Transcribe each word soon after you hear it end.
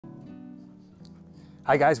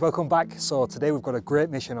Hi guys, welcome back. So today we've got a great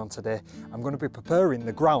mission on today. I'm going to be preparing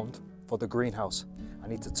the ground for the greenhouse. I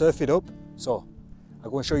need to turf it up. So I'll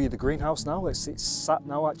go and show you the greenhouse now. It's sat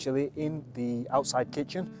now actually in the outside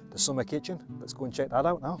kitchen, the summer kitchen. Let's go and check that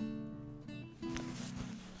out now.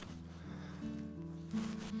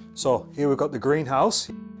 So here we've got the greenhouse.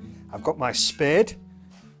 I've got my spade.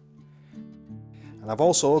 And I've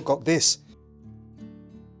also got this.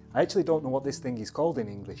 I actually don't know what this thing is called in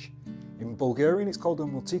English. In Bulgarian, it's called a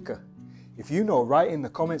multica. If you know, write in the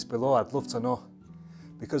comments below, I'd love to know.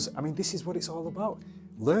 Because, I mean, this is what it's all about.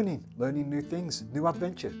 Learning new things, new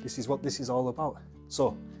adventure. This is what this is all about.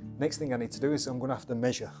 So, next thing I need to do is I'm going to have to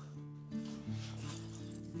measure.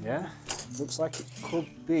 Yeah, looks like it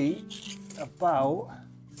could be about...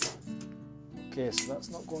 Okay, so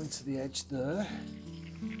that's not going to the edge there.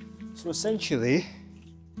 So essentially,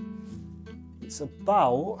 it's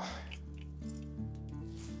about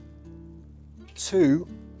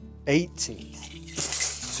 280.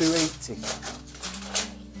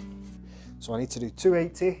 So I need to do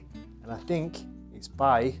 280, and I think it's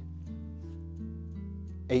by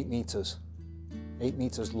 8 meters. 8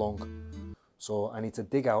 meters long. So I need to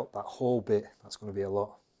dig out that whole bit. That's going to be a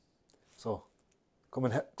lot. So come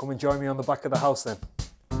and join me on the back of the house then.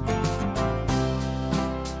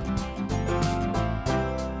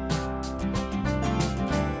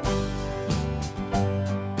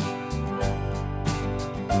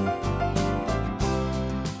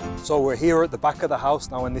 So we're here at the back of the house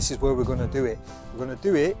now, and this is where we're going to do it. We're going to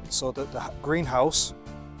do it so that the greenhouse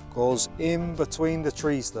goes in between the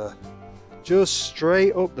trees there, just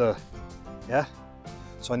straight up there. Yeah.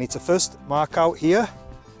 So I need to first mark out here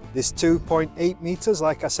this 2.8 meters,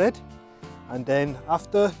 like I said, and then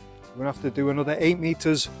after we're going to have to do another 8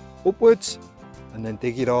 meters upwards and then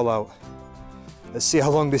dig it all out. Let's see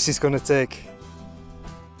how long this is going to take.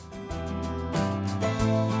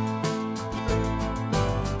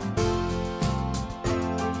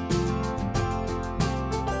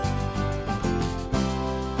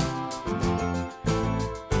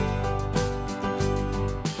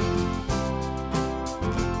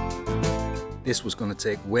 This was going to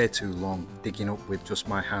take way too long digging up with just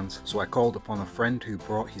my hands, so I called upon a friend who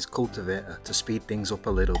brought his cultivator to speed things up a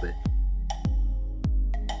little bit.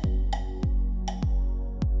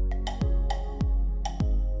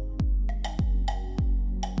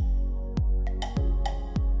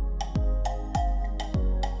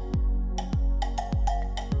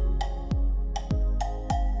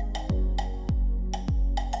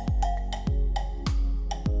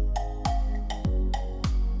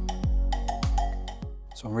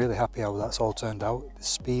 So I'm really happy how that's all turned out. The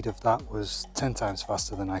speed of that was 10 times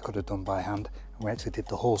faster than I could have done by hand, and we actually did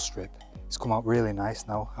the whole strip. It's come out really nice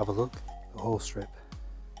now. Have a look, the whole strip.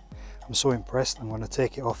 I'm so impressed. I'm going to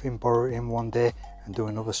take it off him, borrow it in one day and do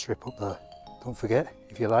another strip up there. Don't forget,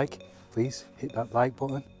 if you like, please hit that like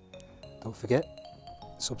button. Don't forget,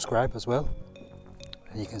 subscribe as well.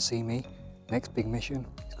 And you can see me, next big mission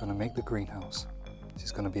is going to make the greenhouse. This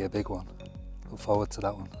is going to be a big one. Look forward to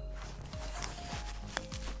that one.